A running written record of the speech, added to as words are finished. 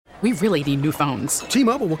We really need new phones.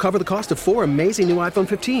 T-Mobile will cover the cost of 4 amazing new iPhone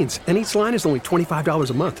 15s, and each line is only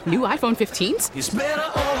 $25 a month. New iPhone 15s? It's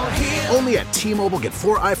better over here. Only at T-Mobile, get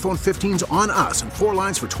 4 iPhone 15s on us and 4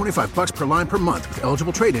 lines for $25 per line per month with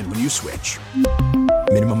eligible trade-in when you switch.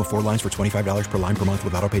 Minimum of 4 lines for $25 per line per month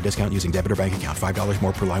with autopay discount using debit or bank account. $5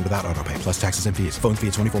 more per line without autopay, plus taxes and fees. Phone fee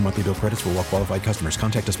at 24 monthly bill credits for well-qualified customers.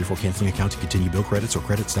 Contact us before canceling account to continue bill credits or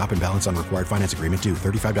credit stop and balance on required finance agreement due.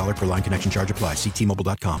 $35 per line connection charge applies. See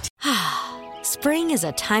T-Mobile.com. Spring is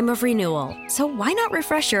a time of renewal, so why not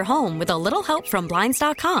refresh your home with a little help from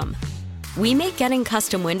Blinds.com? We make getting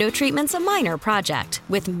custom window treatments a minor project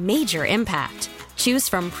with major impact. Choose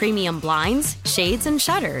from premium blinds, shades, and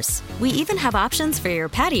shutters. We even have options for your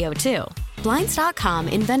patio, too. Blinds.com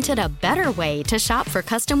invented a better way to shop for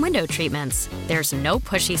custom window treatments. There's no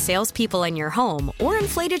pushy salespeople in your home or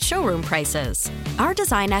inflated showroom prices. Our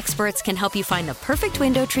design experts can help you find the perfect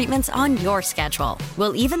window treatments on your schedule.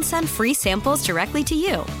 We'll even send free samples directly to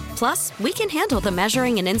you. Plus, we can handle the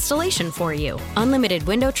measuring and installation for you. Unlimited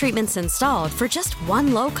window treatments installed for just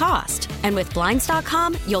one low cost. And with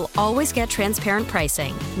Blinds.com, you'll always get transparent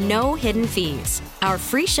pricing. No hidden fees. Our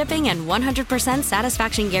free shipping and 100%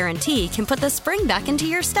 satisfaction guarantee can put the spring back into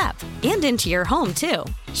your step and into your home, too.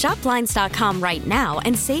 Shop Blinds.com right now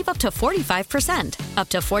and save up to 45%. Up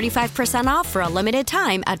to 45% off for a limited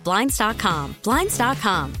time at Blinds.com.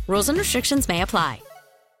 Blinds.com. Rules and restrictions may apply.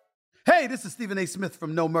 Hey, this is Stephen A. Smith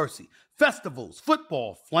from No Mercy. Festivals,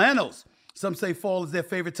 football, flannels. Some say fall is their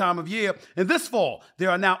favorite time of year. And this fall, there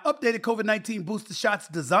are now updated COVID-19 booster shots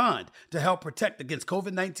designed to help protect against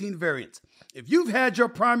COVID-19 variants. If you've had your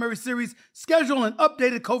primary series, schedule an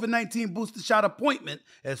updated COVID-19 booster shot appointment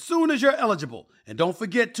as soon as you're eligible. And don't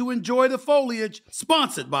forget to enjoy the foliage,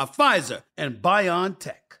 sponsored by Pfizer and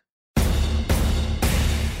BioNTech.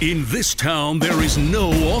 In this town, there is no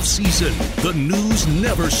off-season. The news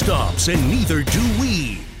never stops, and neither do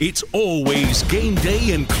we. It's always game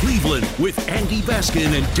day in Cleveland with Andy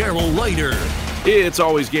Baskin and Daryl Ryder. It's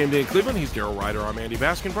always game day in Cleveland. He's Daryl Ryder. I'm Andy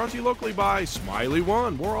Baskin, brought to you locally by Smiley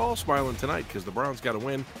One. We're all smiling tonight because the Browns got a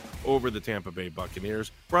win over the Tampa Bay Buccaneers.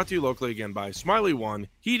 Brought to you locally again by Smiley One,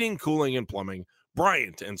 heating, cooling, and plumbing.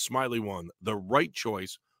 Bryant and Smiley One, the right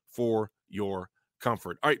choice for your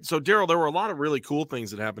comfort. All right, so Daryl, there were a lot of really cool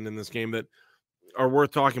things that happened in this game that are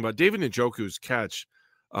worth talking about. David Njoku's catch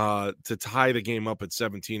to tie the game up at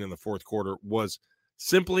 17 in the fourth quarter was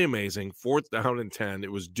simply amazing. 4th down and 10.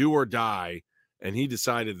 It was do or die, and he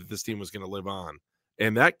decided that this team was going to live on.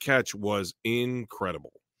 And that catch was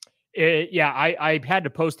incredible. I had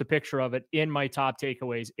to post a picture of it in my top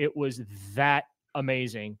takeaways. It was that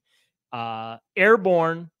amazing.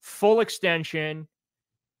 Airborne, full extension,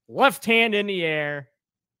 left hand in the air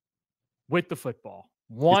with the football.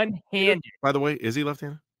 One-handed. By the way, is he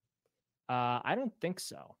left-handed? I don't think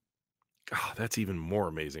so. Oh, that's even more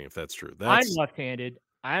amazing if that's true. I'm left-handed.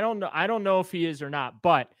 I don't know if he is or not,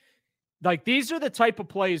 but like these are the type of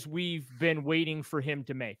plays we've been waiting for him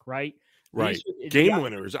to make, right? Right. Game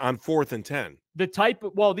winners on 4th and 10.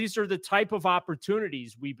 These are the type of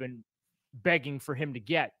opportunities we've been begging for him to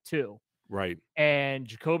get too. Right. And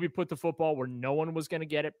Jacoby put the football where no one was going to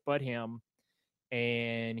get it but him.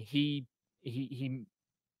 And he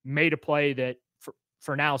made a play that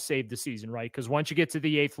for now saved the season, right? Because once you get to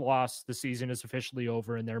the 8th loss, the season is officially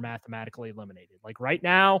over and they're mathematically eliminated. Like right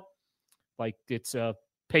now, like it's a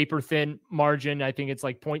paper thin margin. I think it's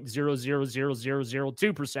like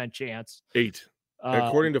 0.000002% chance. 8.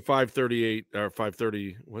 According to 538 or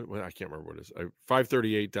 530, what I can't remember what it is.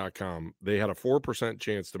 538.com, they had a 4%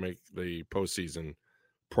 chance to make the postseason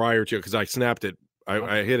prior to, because I snapped it.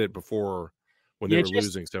 I hit it before when they were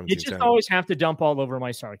losing 17-10. You just always have to dump all over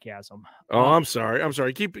my sarcasm. Oh, I'm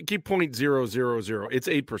sorry. Keep 0.000. It's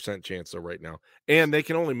 8% chance though right now. And they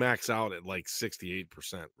can only max out at like 68%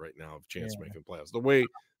 right now of chance of making playoffs. The way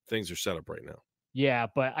things are set up right now. Yeah,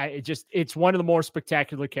 but it's one of the more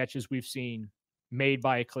spectacular catches we've seen made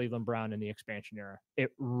by a Cleveland Brown in the expansion era.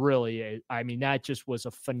 It really is. I mean, that just was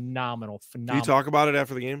a phenomenal. Did you talk about it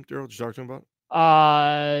after the game, Daryl? Did you talk to him about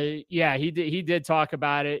it? Yeah, he did talk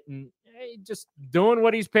about it and just doing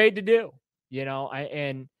what he's paid to do,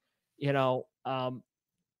 but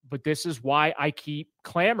this is why I keep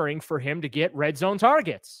clamoring for him to get red zone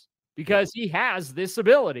targets because he has this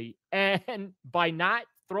ability. And by not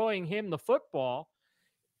throwing him the football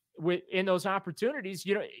in those opportunities,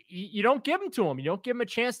 you don't give them to him. You don't give him a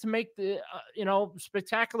chance to make the,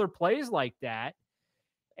 spectacular plays like that.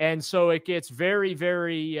 And so it gets very,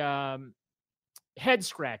 very head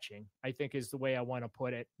scratching, I think is the way I want to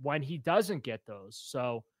put it, when he doesn't get those.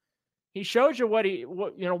 So he shows you what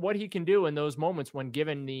he can do in those moments when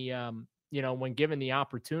given the when given the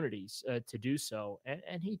opportunities to do so,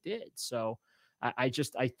 and he did. So I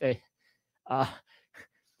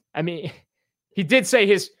mean, he did say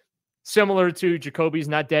his similar to Jacoby's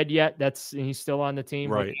not dead yet. He's still on the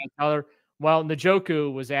team. Right. Well,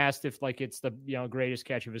 Njoku was asked if it's the greatest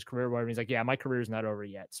catch of his career, whatever. He's like, yeah, my career's not over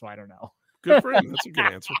yet, so I don't know. Good for him. That's a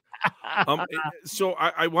good answer. So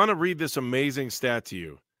I want to read this amazing stat to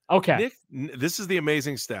you. Okay. This is the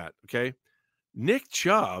amazing stat. Okay. Nick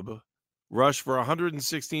Chubb rushed for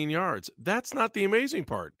 116 yards. That's not the amazing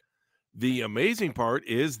part. The amazing part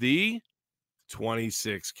is the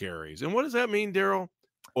 26 carries. And what does that mean, Daryl?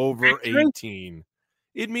 Over 18.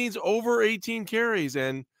 It means over 18 carries.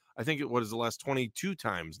 And I think what is the last 22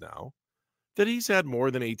 times now that he's had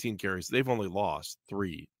more than 18 carries. They've only lost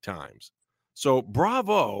 3 times. So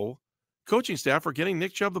bravo, coaching staff, for getting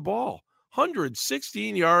Nick Chubb the ball.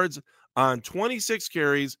 116 yards on 26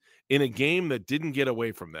 carries in a game that didn't get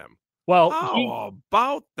away from them. Well, how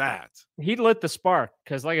about that? He lit the spark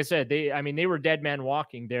because, like I said, they were dead man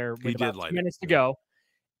walking there with about 2 minutes to go.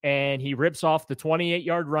 And he rips off the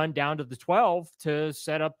 28-yard run down to the 12 to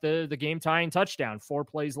set up the game-tying touchdown 4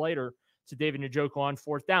 plays later to David Njoku on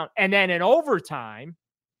 4th down. And then in overtime,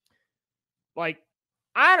 my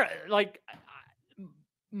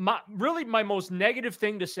most negative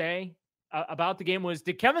thing to say about the game was,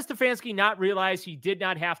 did Kevin Stefanski not realize he did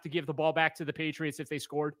not have to give the ball back to the Patriots if they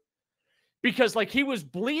scored? Because he was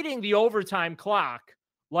bleeding the overtime clock,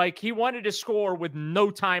 like he wanted to score with no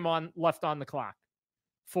time left on the clock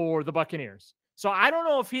for the Buccaneers. So I don't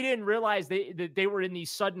know if he didn't realize they were in the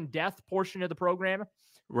sudden death portion of the program.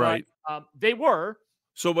 Right. But, they were.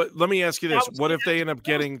 So, but let me ask you this. What if they end up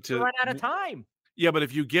getting to run out of time? Yeah, but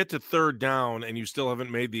if you get to 3rd down and you still haven't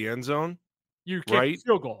made the end zone, you kick a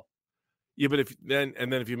field goal. Yeah, but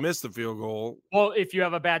if you miss the field goal, well, if you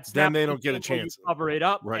have a bad snap, then they don't get a chance. You cover it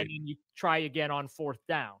up, right? And then you try again on 4th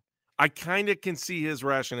down. I kind of can see his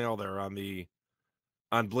rationale there on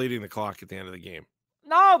bleeding the clock at the end of the game.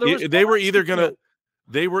 No, they were either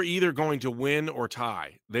going to win or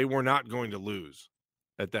tie. They were not going to lose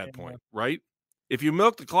at that point, right? If you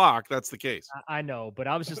milk the clock, that's the case. I know, but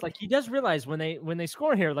I was just like, he does realize when they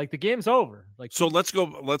score here, the game's over. So let's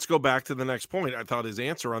go back to the next point. I thought his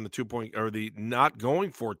answer on the 2-point or the not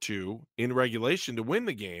going for 2 in regulation to win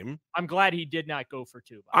the game. I'm glad he did not go for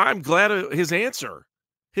 2. I'm glad his answer.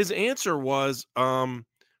 His answer was the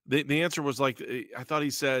answer was I thought he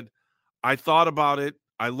said, I thought about it.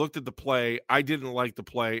 I looked at the play. I didn't like the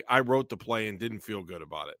play. I wrote the play and didn't feel good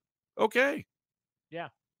about it. Okay. Yeah.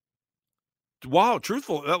 Wow,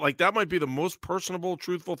 truthful. That might be the most personable,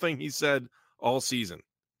 truthful thing he said all season.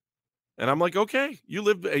 And I'm like, okay, you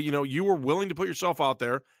lived, you were willing to put yourself out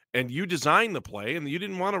there and you designed the play and you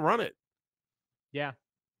didn't want to run it. Yeah.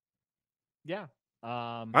 Yeah.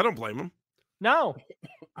 I don't blame him. No.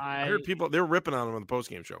 I heard people, they were ripping on him on the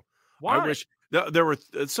postgame show. Why? I wish there were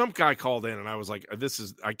some guy called in and I was like,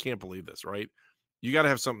 I can't believe this, right? You got to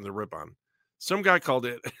have something to rip on. Some guy called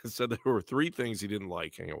in and said there were 3 things he didn't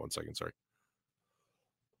like. Hang on 1 second. Sorry.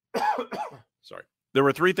 Sorry. There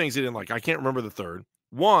were 3 things he didn't like. I can't remember the third.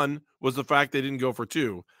 One was the fact they didn't go for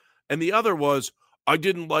 2. And the other was, I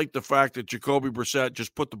didn't like the fact that Jacoby Brissett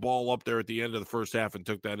just put the ball up there at the end of the first half and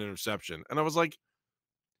took that interception. And I was like,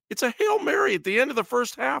 it's a Hail Mary at the end of the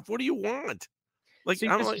first half. What do you want? This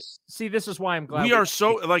is why I'm glad we are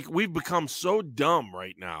so we've become so dumb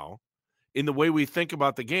right now in the way we think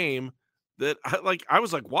about the game that I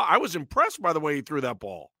was like, wow, I was impressed by the way he threw that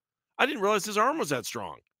ball. I didn't realize his arm was that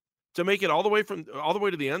strong to make it all the way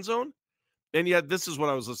to the end zone. And yet this is what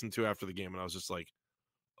I was listening to after the game. And I was just like,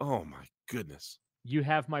 oh my goodness. You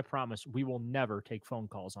have my promise. We will never take phone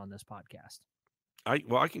calls on this podcast.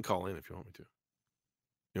 I can call in if you want me to.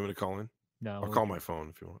 You want me to call in? No. I'll call my phone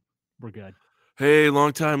if you want. We're good. Hey,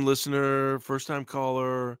 long-time listener, first-time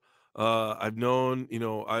caller. I've known,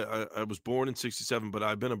 I was born in 1967, but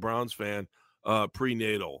I've been a Browns fan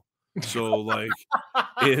prenatal. So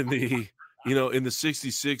in the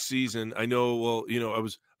 1966 season, I know, I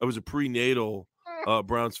was a prenatal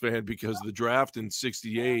Browns fan because the draft in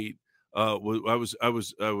 1968 or in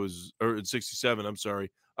 1967, I'm sorry.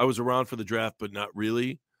 I was around for the draft, but not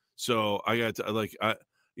really. So I got to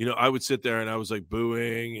I would sit there and I was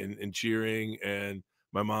booing and cheering, and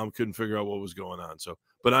my mom couldn't figure out what was going on. So,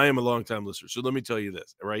 but I am a longtime listener. So let me tell you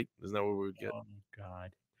this, right? Isn't that what we would get? Oh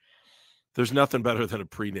God. There's nothing better than a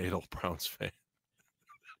prenatal Browns fan.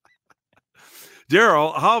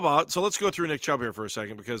 Daryl, how about, so let's go through Nick Chubb here for a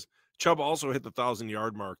second, because Chubb also hit the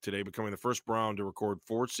 1,000-yard mark today, becoming the first Brown to record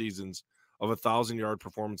 4 seasons of 1,000-yard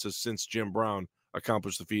performances since Jim Brown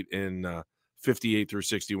accomplished the feat in 58 through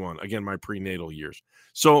 61. Again, my prenatal years.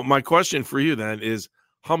 So my question for you then is,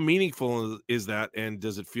 how meaningful is that, and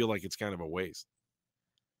does it feel like it's kind of a waste?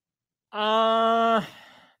 Well,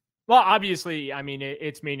 obviously, I mean,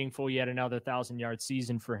 it's meaningful. Yet another 1,000-yard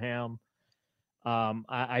season for him.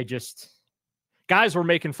 I just, guys were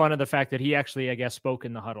making fun of the fact that he actually, I guess, spoke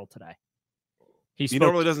in the huddle today. He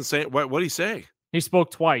normally doesn't say it. What did he say? He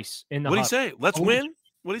spoke twice in the huddle. What did he say? Let's win?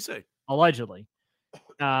 What did he say? Allegedly.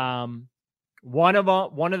 One of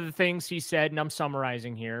the things he said, and I'm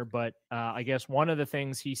summarizing here, but I guess one of the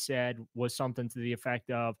things he said was something to the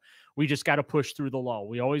effect of, we just got to push through the lull.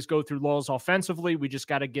 We always go through lulls offensively. We just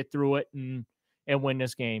got to get through it and win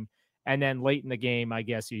this game. And then late in the game, I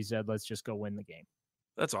guess he said, let's just go win the game.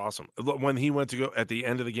 That's awesome. When he went to go at the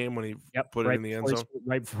end of the game, when he put it in the end zone.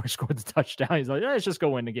 Right before he scored the touchdown, he's like, let's just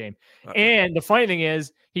go win the game. And the funny thing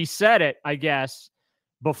is, he said it, I guess,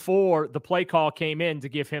 before the play call came in to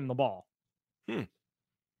give him the ball.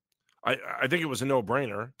 I think it was a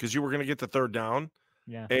no-brainer because you were going to get the third down.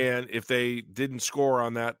 Yeah. And if they didn't score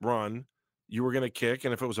on that run, you were going to kick.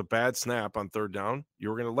 And if it was a bad snap on third down, you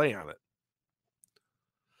were going to lay on it.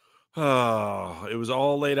 Oh, it was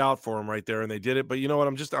all laid out for them right there, and they did it. But you know what?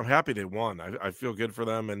 I'm happy they won. I feel good for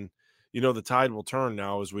them. And, you know, the tide will turn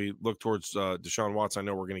now as we look towards Deshaun Watson. I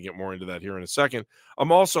know we're going to get more into that here in a second.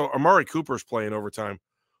 Amari Cooper's playing overtime.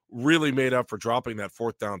 Really made up for dropping that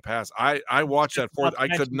fourth down pass. I watched that fourth. I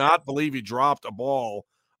could not believe he dropped a ball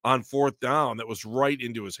on fourth down that was right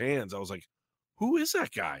into his hands. I was like, who is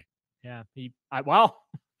that guy? Yeah.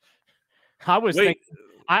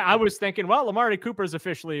 I was thinking, well, Amari Cooper is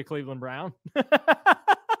officially a Cleveland Brown.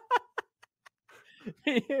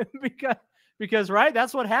 because right,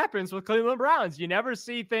 that's what happens with Cleveland Browns. You never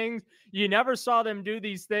see things. You never saw them do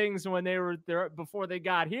these things when they were there before they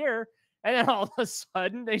got here. And then all of a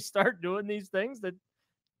sudden they start doing these things that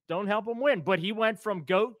don't help them win. But he went from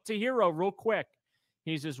GOAT to hero real quick.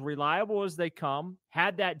 He's as reliable as they come.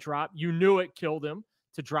 Had that drop. You knew it killed him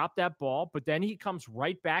to drop that ball. But then he comes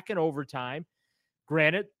right back in overtime.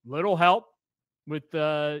 Granted, little help with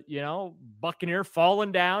the, Buccaneer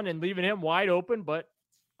falling down and leaving him wide open, but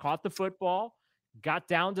caught the football, got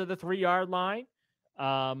down to the 3-yard line,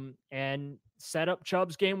 and set up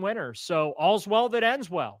Chubb's game winner. So all's well that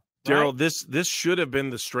ends well. Daryl, this should have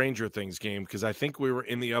been the Stranger Things game because I think we were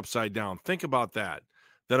in the upside down. Think about that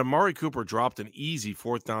Amari Cooper dropped an easy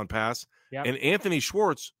fourth down pass, and Anthony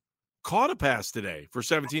Schwartz caught a pass today for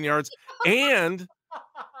 17 yards and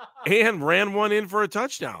ran one in for a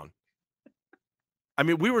touchdown. I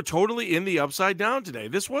mean, we were totally in the upside down today.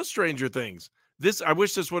 This was Stranger Things. I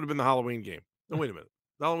wish this would have been the Halloween game. No, wait a minute.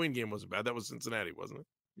 The Halloween game wasn't bad. That was Cincinnati, wasn't it?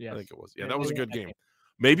 Yeah, I think it was. Yeah, that was a good game.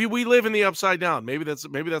 Maybe we live in the upside down. Maybe that's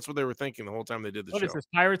what they were thinking the whole time they did the show. What is this,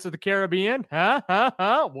 Pirates of the Caribbean?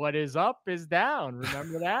 Huh? What is up is down.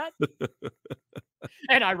 Remember that?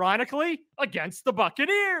 And ironically, against the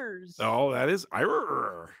Buccaneers. Oh, that is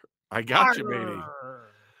I got you, baby.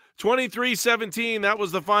 23-17. That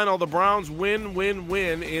was the final. The Browns win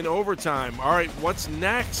in overtime. All right, what's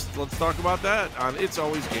next? Let's talk about that on It's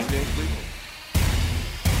Always Game Day in Cleveland.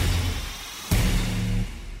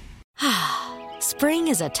 Spring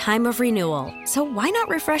is a time of renewal, so why not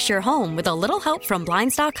refresh your home with a little help from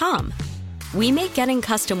Blinds.com? We make getting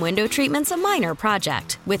custom window treatments a minor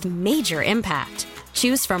project with major impact.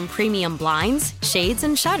 Choose from premium blinds, shades,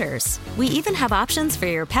 and shutters. We even have options for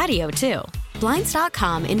your patio, too.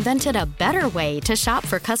 Blinds.com invented a better way to shop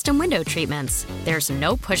for custom window treatments. There's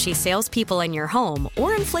no pushy salespeople in your home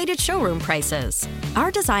or inflated showroom prices.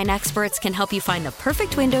 Our design experts can help you find the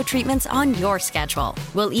perfect window treatments on your schedule.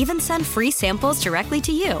 We'll even send free samples directly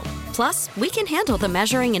to you. Plus, we can handle the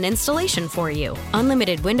measuring and installation for you.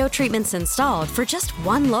 Unlimited window treatments installed for just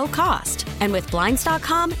one low cost. And with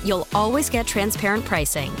Blinds.com, you'll always get transparent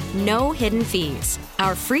pricing. No hidden fees.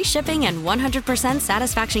 Our free shipping and 100%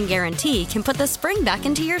 satisfaction guarantee can put the spring back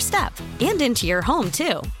into your step and into your home,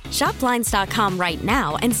 too. Shop Blinds.com right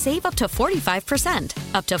now and save up to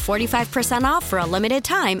 45%. Up to 45% off for a limited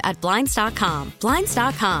time at Blinds.com.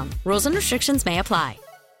 Blinds.com. Rules and restrictions may apply.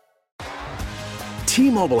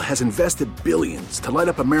 T-Mobile has invested billions to light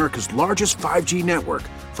up America's largest 5G network,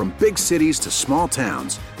 from big cities to small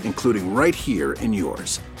towns, including right here in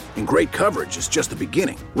yours. And great coverage is just the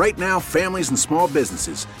beginning. Right now, families and small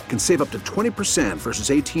businesses can save up to 20%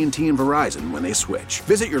 versus AT&T and Verizon when they switch.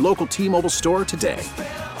 Visit your local T-Mobile store today.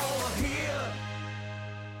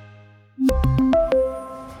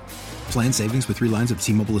 Plan savings with 3 lines of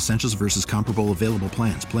T-Mobile Essentials versus comparable available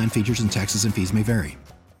plans. Plan features and taxes and fees may vary.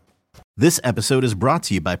 This episode is brought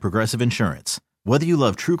to you by Progressive Insurance. Whether you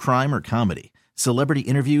love true crime or comedy, celebrity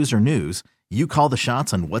interviews or news, You call the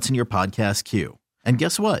shots on what's in your podcast queue. And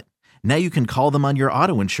guess what? Now you can call them on your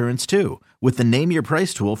auto insurance too with the Name Your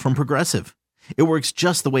Price tool from Progressive. It works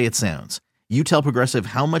just the way it sounds. You tell Progressive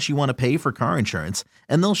how much you want to pay for car insurance,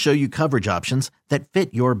 and they'll show you coverage options that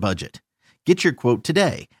fit your budget. Get your quote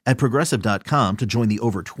today at Progressive.com to join the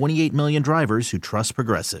over 28 million drivers who trust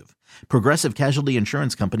Progressive. Progressive Casualty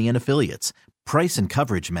Insurance Company and Affiliates. Price and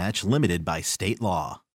coverage match limited by state law.